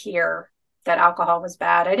want to hear that alcohol was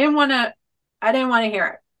bad, I didn't want to hear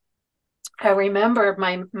it. I remember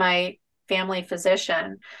my family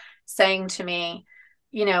physician saying to me,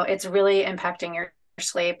 it's really impacting your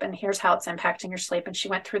sleep, and here's how it's impacting your sleep. And she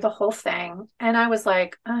went through the whole thing. And I was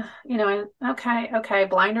like, okay, okay,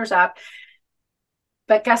 blinders up.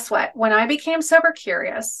 But guess what? When I became sober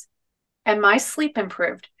curious and my sleep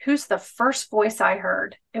improved, who's the first voice I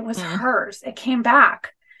heard? It was Mm. hers. It came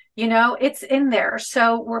back. It's in there.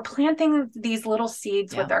 So we're planting these little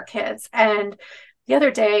seeds Yeah. with our kids. And the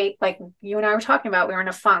other day, like you and I were talking about, we were in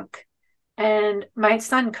a funk, and my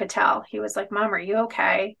son could tell. He was like, Mom, are you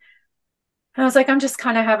okay? And I was like, I'm just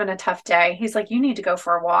kind of having a tough day. He's like, you need to go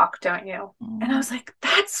for a walk, don't you? And I Mm. was like,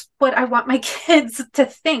 that's what I want my kids to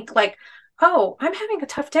think. Like, oh, I'm having a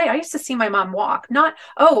tough day. I used to see my mom walk, not,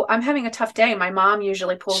 oh, I'm having a tough day. My mom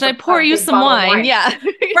usually pulls Should I a pour you big some bottle of wine? wine. Yeah.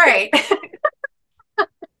 Right.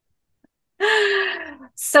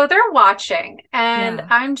 So they're watching, and Yeah.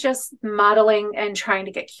 I'm just modeling and trying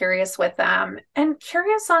to get curious with them, and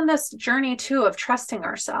curious on this journey too of trusting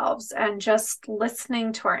ourselves and just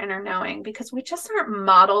listening to our inner knowing, because we just aren't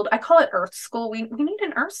modeled. I call it earth school. We need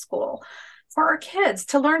an earth school for our kids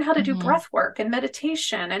to learn how to do Mm-hmm. breath work and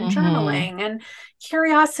meditation and Mm-hmm. journaling and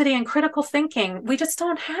curiosity and critical thinking. We just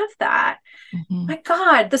don't have that. Mm-hmm. My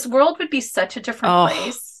God, this world would be such a different Oh,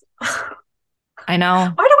 place. I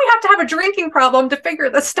know. Why do we have to have a drinking problem to figure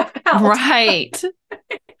this stuff out? Right.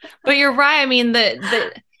 But you're right. I mean,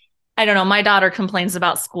 the I don't know, my daughter complains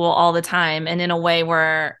about school all the time, and in a way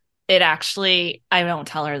where it actually, I don't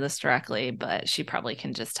tell her this directly, but she probably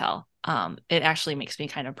can just tell. It actually makes me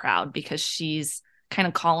kind of proud because she's kind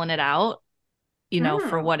of calling it out,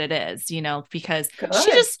 for Hmm, what it is, because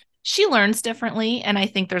good. she learns differently. And I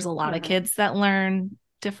think there's a lot of Hmm. kids that learn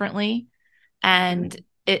differently, and Hmm.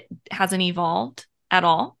 it hasn't evolved at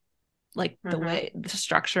all, like the Hmm. way the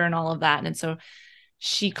structure and all of that. And so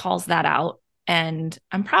she calls that out. And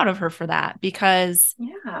I'm proud of her for that, because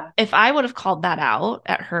Yeah. if I would have called that out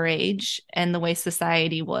at her age and the way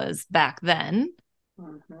society was back then,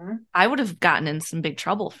 Hmm. I would have gotten in some big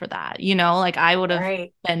trouble for that. Like I would have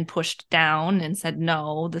Right. been pushed down and said,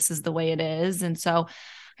 no, this is the way it is. And so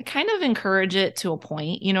I kind of encourage it to a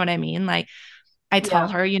point. You know what I mean? Like I tell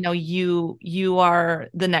Yeah. her, you are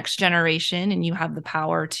the next generation and you have the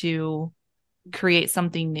power to create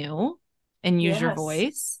something new and use your Yes.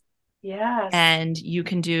 voice. Yes. And you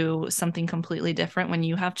can do something completely different when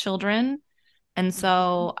you have children. And Hmm.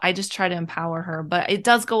 so I just try to empower her, but it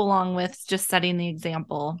does go along with just setting the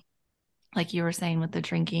example, like you were saying with the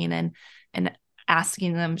drinking and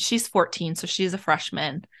asking them. She's 14, so she's a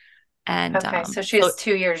freshman. And Okay. So so she's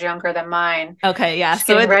 2 years younger than mine. okay, yeah. She's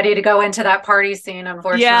So getting it ready to go into that party scene,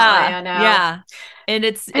 unfortunately. yeah, I know. yeah. And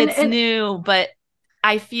it's And it's new, but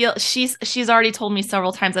I feel she's already told me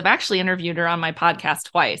several times. I've actually interviewed her on my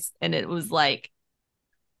podcast twice, and it was like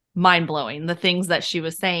mind blowing, the things that she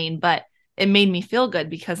was saying, but it made me feel good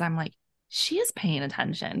because I'm like, she is paying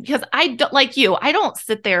attention, because I don't, like you, I don't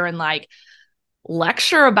sit there and like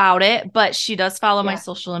lecture about it, but she does follow my yeah.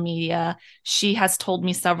 social media. She has told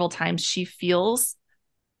me several times she feels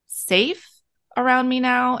safe around me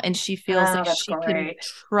now, and she feels Oh, like that's she can great.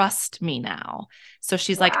 trust me now. So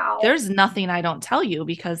she's like, Wow. there's nothing I don't tell you,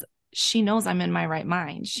 because she knows I'm in my right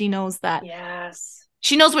mind. She knows that Yes.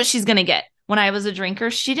 she knows what she's going to get. When I was a drinker,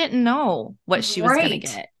 she didn't know what she was going to Right.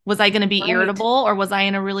 get. Was I going to be Right. irritable, or was I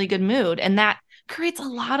in a really good mood? And that creates a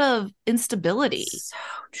lot of instability. So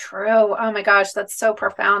true. Oh my gosh, that's so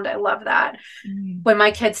profound. I love that. When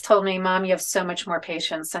my kids told me, Mom, you have so much more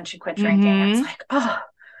patience since you quit drinking, it's Mm-hmm. like, oh,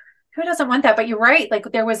 who doesn't want that? But you're right.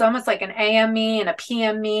 Like there was almost like an AM me and a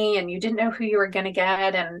PM me, and you didn't know who you were going to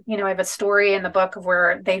get. And, I have a story in the book of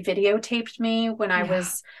where they videotaped me when I Yeah.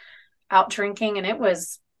 was out drinking, and it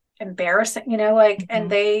was embarrassing, like,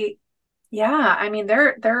 and Mm-hmm. yeah, I mean,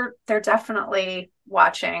 they're definitely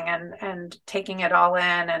watching and taking it all in.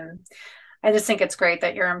 And I just think it's great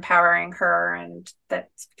that you're empowering her, and that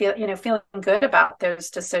feeling good about those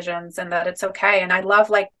decisions, and that it's okay. And I love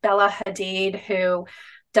like Bella Hadid, who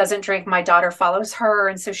doesn't drink. My daughter follows her.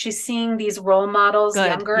 And so she's seeing these role models, Good.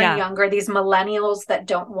 younger and Yeah, younger, these millennials that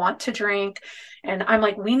don't want to drink. And I'm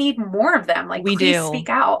like, we need more of them. Like, we please do. speak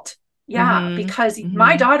out. Yeah, Mm-hmm. because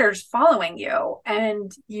my Mm-hmm. daughter's following you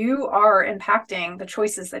and you are impacting the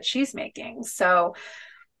choices that she's making. So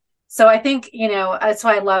I think, that's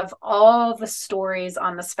why I love all the stories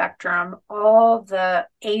on the spectrum, all the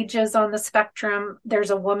ages on the spectrum. There's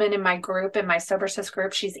a woman in my group, in my sober sis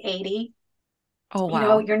group, she's 80. Oh,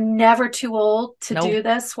 wow. You're never too old to No. do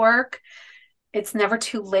this work. It's never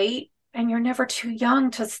too late, and you're never too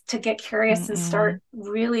young to get curious and Mm-mm. start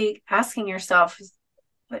really asking yourself,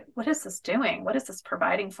 what is this doing? What is this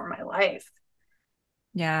providing for my life?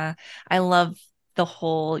 Yeah. I love the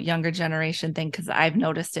whole younger generation thing, because I've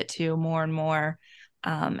noticed it too more and more.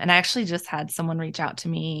 And I actually just had someone reach out to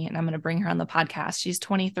me, and I'm going to bring her on the podcast. She's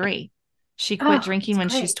 23. She quit Oh, drinking it's when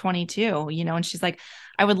she's great. 22, and she's like,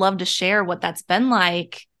 I would love to share what that's been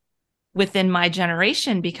like within my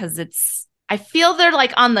generation, because I feel they're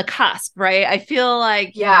like on the cusp, right? I feel like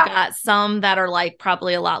you've Yeah. got some that are like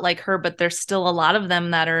probably a lot like her, but there's still a lot of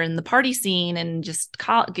them that are in the party scene and just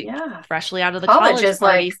Yeah. freshly out of the College college is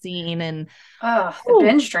like, party scene. And oh, the ooh,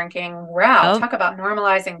 binge drinking. Wow. yep. Talk about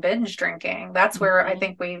normalizing binge drinking. That's where I Mhm.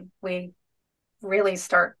 think we really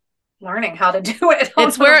start learning how to do it on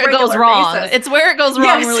It's a where it goes regular wrong. basis. It's where it goes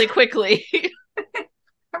wrong Yes. really quickly.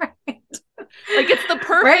 Right. Like it's the Right.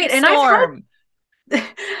 perfect And I've had storm.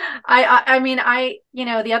 I mean,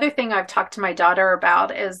 the other thing I've talked to my daughter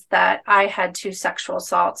about is that I had two sexual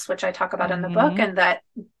assaults, which I talk about in the book, Hmm. and that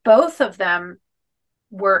both of them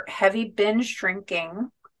were heavy binge drinking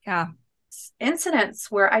Yeah. incidents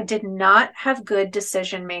where I did not have good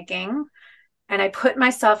decision making and I put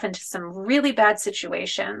myself into some really bad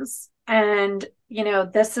situations. And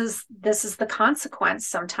this is the consequence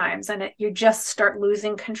sometimes, and you just start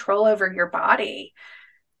losing control over your body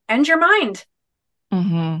and your mind. Hmm.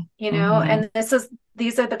 Hmm. And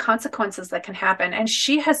these are the consequences that can happen. And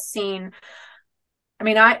she has seen, I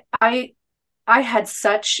mean, I had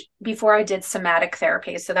such, before I did somatic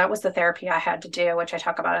therapy, so that was the therapy I had to do, which I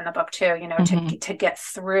talk about in the book too, Hmm. to get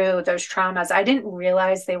through those traumas. I didn't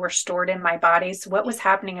realize they were stored in my body. So what was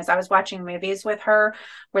happening is I was watching movies with her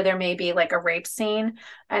where there may be like a rape scene,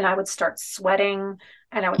 and I would start sweating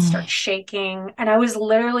and I would start shaking, and I was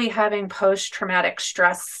literally having post-traumatic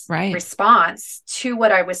stress Right. response to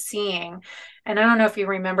what I was seeing. And I don't know if you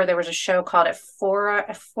remember, there was a show called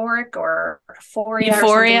Euphoric or Euphoria or something that the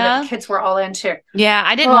Euphoria. kids were all into. Yeah,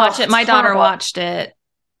 I didn't watch Oh, it. it's My daughter horrible. watched it.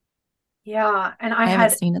 Yeah. And I I haven't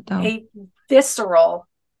had seen it though. a visceral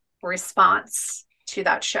response to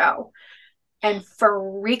that show and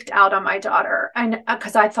freaked out on my daughter. And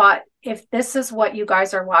because I thought, if this is what you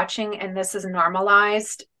guys are watching and this is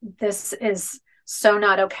normalized, this is so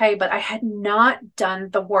not okay. But I had not done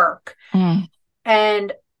the work. Mm.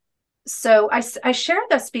 And so I share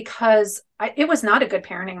this because it was not a good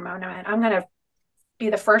parenting moment. I'm going to be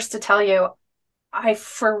the first to tell you, I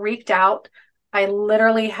freaked out. I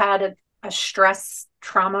literally had a stress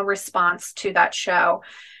trauma response to that show.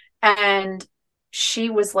 And she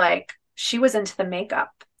was into the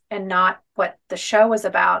makeup and not what the show was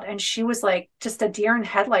about. And she was like just a deer in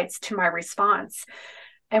headlights to my response.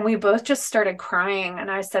 And we both just started crying. And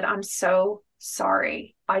I said, I'm so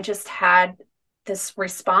sorry. I just had this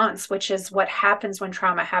response, which is what happens when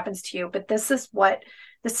trauma happens to you. But this is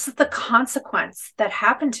the consequence that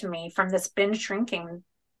happened to me from this binge drinking,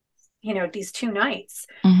 these 2 nights.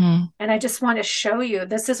 Hmm. And I just want to show you,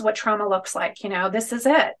 this is what trauma looks like. This is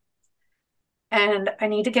it. And I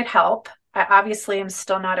need to get help. I obviously am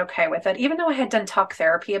still not okay with it. Even though I had done talk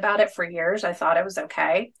therapy about it for years, I thought it was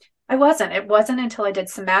okay. I wasn't. It wasn't until I did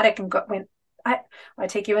somatic and when I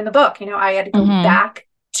take you in the book, I had to go Hmm. back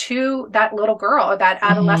to that little girl, that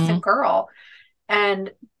adolescent Hmm. girl,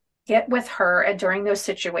 and get with her during those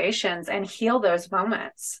situations and heal those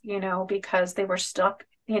moments, because they were stuck,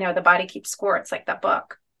 the body keeps score. It's like that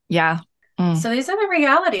book. Yeah. Mm. So these are the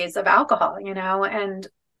realities of alcohol, and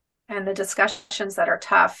the discussions that are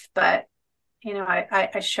tough. But,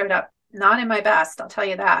 I showed up not in my best, I'll tell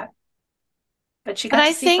you that. But she But got to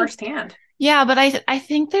I see think, firsthand. yeah, but I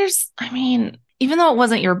think I mean, even though it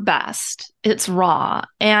wasn't your best, it's raw,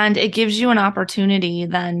 and it gives you an opportunity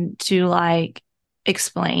then to like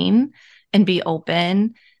explain and be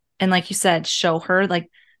open, and like you said, show her like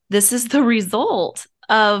this is the result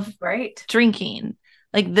of Right. drinking.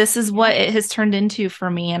 Like this is what Yeah. it has turned into for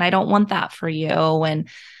me, and I don't want that for you. And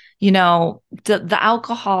the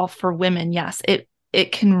alcohol for women, yes,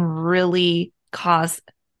 it can really cause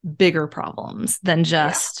bigger problems than Yeah.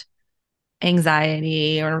 just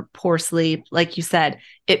anxiety or poor sleep. Like you said,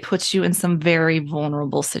 it puts you in some very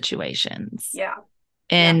vulnerable situations. Yeah.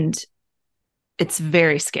 Yeah. And it's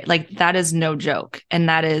very scary. Like that is no joke. And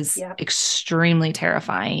that is Yeah. extremely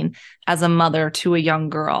terrifying as a mother to a young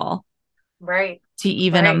girl Right. to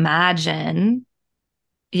even Right. imagine,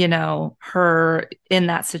 her in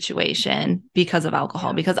that situation because of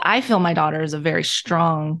alcohol. Yeah. Because I feel my daughter is a very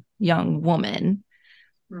strong young woman,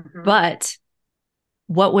 Mm-hmm. but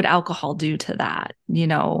what would alcohol do to that,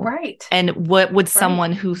 Right. and what would Right.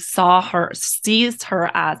 someone who sees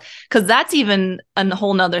her as, because that's even a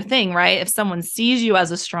whole nother thing, right? If someone sees you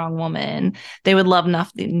as a strong woman, they would love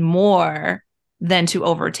nothing more than to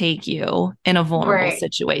overtake you in a vulnerable Right.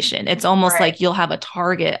 situation. It's almost Right. like you'll have a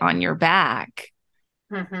target on your back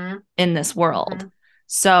Mm-hmm. in this world. Mm-hmm.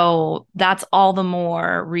 So that's all the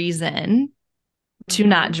more reason to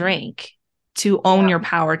not drink, to own your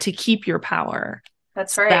power, to keep your power.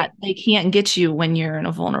 That's so right. that they can't get you when you're in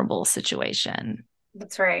a vulnerable situation.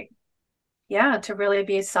 That's right. Yeah. To really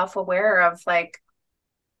be self-aware of like,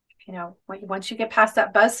 once you get past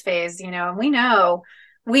that buzz phase, and we know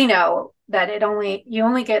that you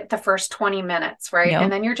only get the first 20 minutes, right? Yep.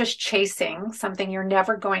 And then you're just chasing something you're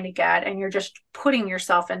never going to get. And you're just putting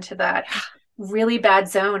yourself into that really bad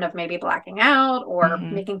zone of maybe blacking out or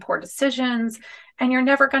making poor decisions. And you're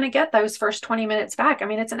never going to get those first 20 minutes back. I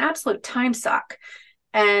mean, it's an absolute time suck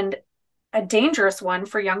and a dangerous one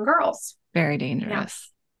for young girls. Very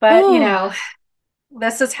dangerous. Yeah. But,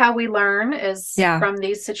 this is how we learn is from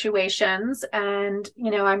these situations. And,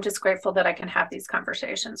 I'm just grateful that I can have these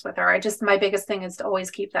conversations with her. My biggest thing is to always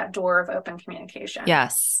keep that door of open communication.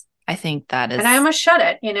 Yes. I think that is. And I almost shut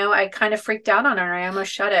it, I kind of freaked out on her. I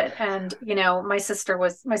almost shut it. And, my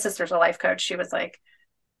sister's a life coach. She was like,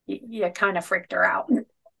 you kind of freaked her out.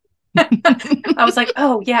 I was like,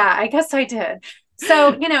 oh yeah, I guess I did.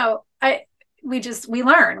 So, we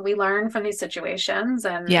learn from these situations,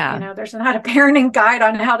 and there's not a parenting guide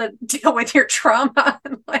on how to deal with your trauma.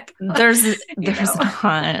 Like there's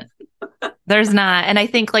not. And I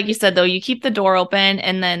think, like you said, though, you keep the door open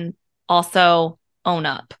and then also own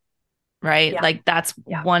up, right? Like that's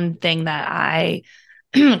one thing that I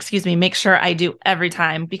make sure I do every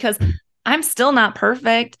time, because I'm still not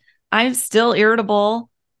perfect. I'm still irritable.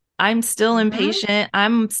 I'm still impatient.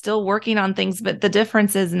 I'm still working on things, but the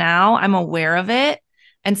difference is now I'm aware of it.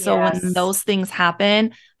 And so when those things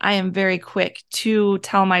happen, I am very quick to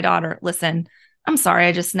tell my daughter, listen, I'm sorry,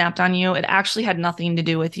 I just snapped on you. It actually had nothing to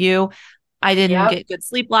do with you. I didn't get good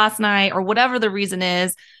sleep last night, or whatever the reason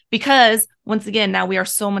is, because once again, now we are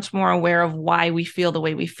so much more aware of why we feel the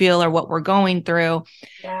way we feel or what we're going through.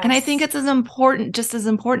 And I think it's just as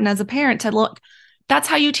important as a parent to look. That's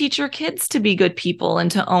how you teach your kids to be good people and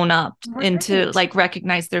to own up and to like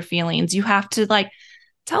recognize their feelings. You have to like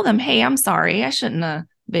tell them, hey, I'm sorry. I shouldn't have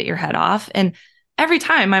bit your head off. And every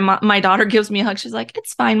time my daughter gives me a hug, she's like,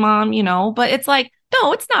 it's fine, mom, but it's like,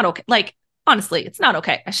 no, it's not okay. Like, honestly, it's not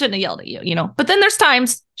okay. I shouldn't have yelled at you, but then there's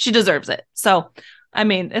times she deserves it. So, I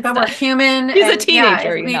mean, we're human. She's a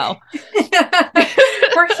teenager,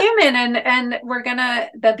 We're human, and we're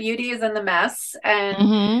the beauty is in the mess,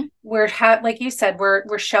 and like you said,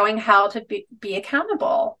 we're showing how to be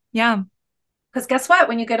accountable. Yeah. Because guess what?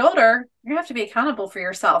 When you get older, you have to be accountable for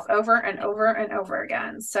yourself over and over and over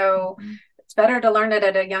again. So it's better to learn it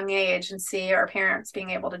at a young age and see our parents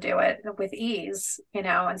being able to do it with ease,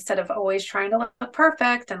 instead of always trying to look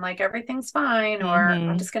perfect and like everything's fine, or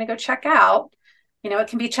I'm just going to go check out. It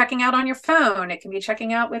can be checking out on your phone. It can be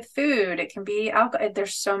checking out with food. It can be alcohol.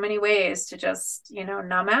 There's so many ways to just,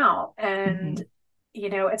 numb out. And,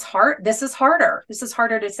 it's hard. This is harder. This is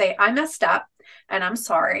harder to say, I messed up and I'm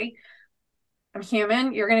sorry. I'm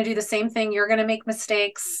human. You're going to do the same thing. You're going to make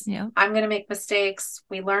mistakes. Yeah. I'm going to make mistakes.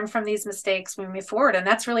 We learn from these mistakes. We move forward. And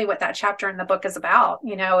that's really what that chapter in the book is about,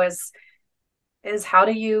 is how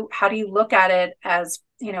do you look at it as,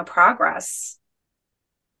 progress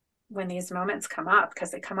when these moments come up,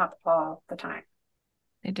 because they come up all the time.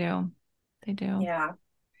 They do.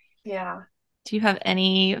 Yeah. Do you have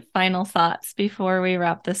any final thoughts before we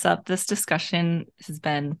wrap this up? This discussion has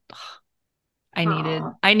been,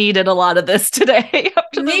 I needed a lot of this today.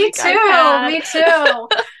 Me too.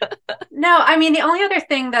 No, I mean, the only other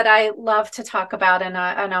thing that I love to talk about, and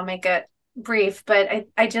I'll make it brief, but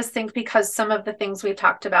I just think because some of the things we've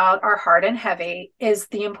talked about are hard and heavy, is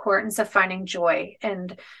the importance of finding joy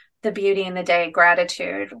and the beauty in the day,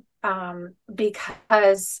 gratitude,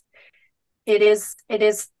 because it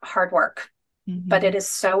is hard work, but it is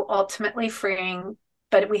so ultimately freeing.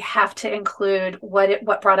 But we have to include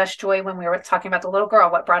what brought us joy when we were talking about the little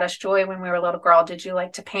girl. What brought us joy when we were a little girl? Did you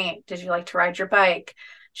like to paint? Did you like to ride your bike?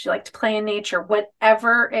 Did you like to play in nature?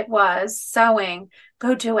 Whatever it was, sewing,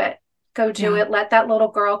 go do it. Go do it. Let that little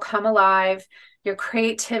girl come alive. Your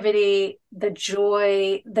creativity, the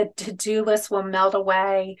joy, the to-do list will melt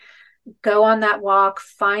away. Go on that walk,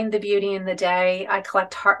 find the beauty in the day. I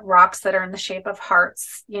collect rocks that are in the shape of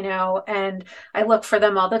hearts, and I look for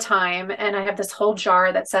them all the time. And I have this whole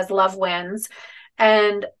jar that says love wins.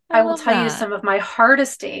 And I will tell you, some of my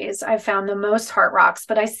hardest days, I found the most heart rocks,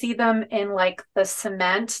 but I see them in like the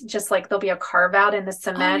cement, just like there'll be a carve out in the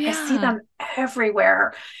cement. I see them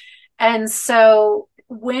everywhere. And so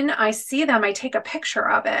when I see them, I take a picture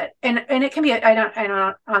of it, and it can be, I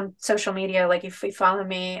don't on social media, like if you follow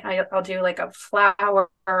me, I'll do like a flower,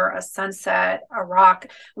 a sunset, a rock,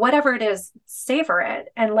 whatever it is, savor it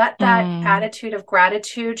and let that attitude of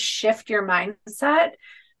gratitude shift your mindset.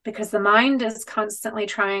 because the mind is constantly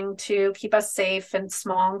trying to keep us safe and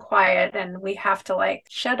small and quiet, and we have to like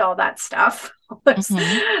shed all that stuff.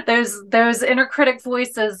 There's inner critic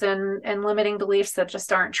voices and limiting beliefs that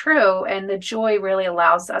just aren't true, and the joy really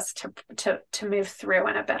allows us to move through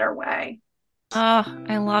in a better way. Oh,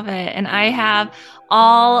 I love it. And I have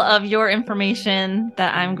all of your information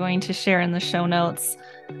that I'm going to share in the show notes,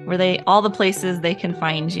 where all the places they can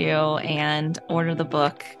find you and order the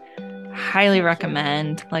book. Highly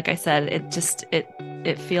recommend. Like I said,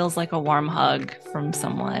 it feels like a warm hug from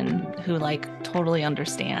someone who like totally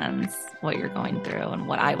understands what you're going through and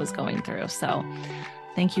what I was going through. So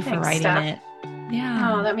thank you for writing Steph. it.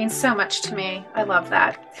 Yeah. Oh, that means so much to me. I love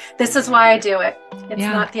that. This is why I do it. It's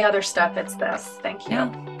not the other stuff, it's this. Thank you.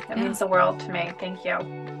 That means the world to me. Thank you.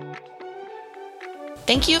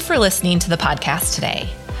 Thank you for listening to the podcast today.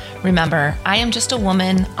 Remember, I am just a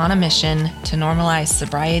woman on a mission to normalize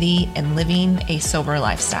sobriety and living a sober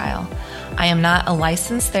lifestyle. I am not a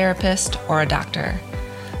licensed therapist or a doctor.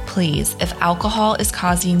 Please, if alcohol is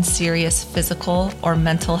causing serious physical or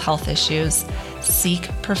mental health issues,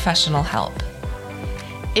 seek professional help.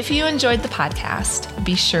 If you enjoyed the podcast,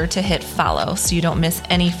 be sure to hit follow so you don't miss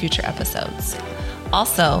any future episodes.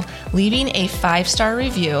 Also, leaving a 5-star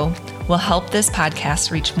review will help this podcast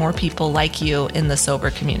reach more people like you in the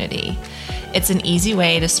sober community. It's an easy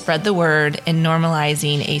way to spread the word in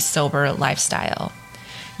normalizing a sober lifestyle.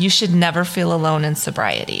 You should never feel alone in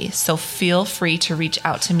sobriety, so feel free to reach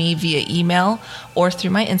out to me via email or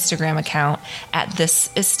through my Instagram account at This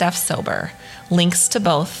Is Steph Sober. Links to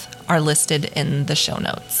both are listed in the show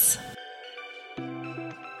notes.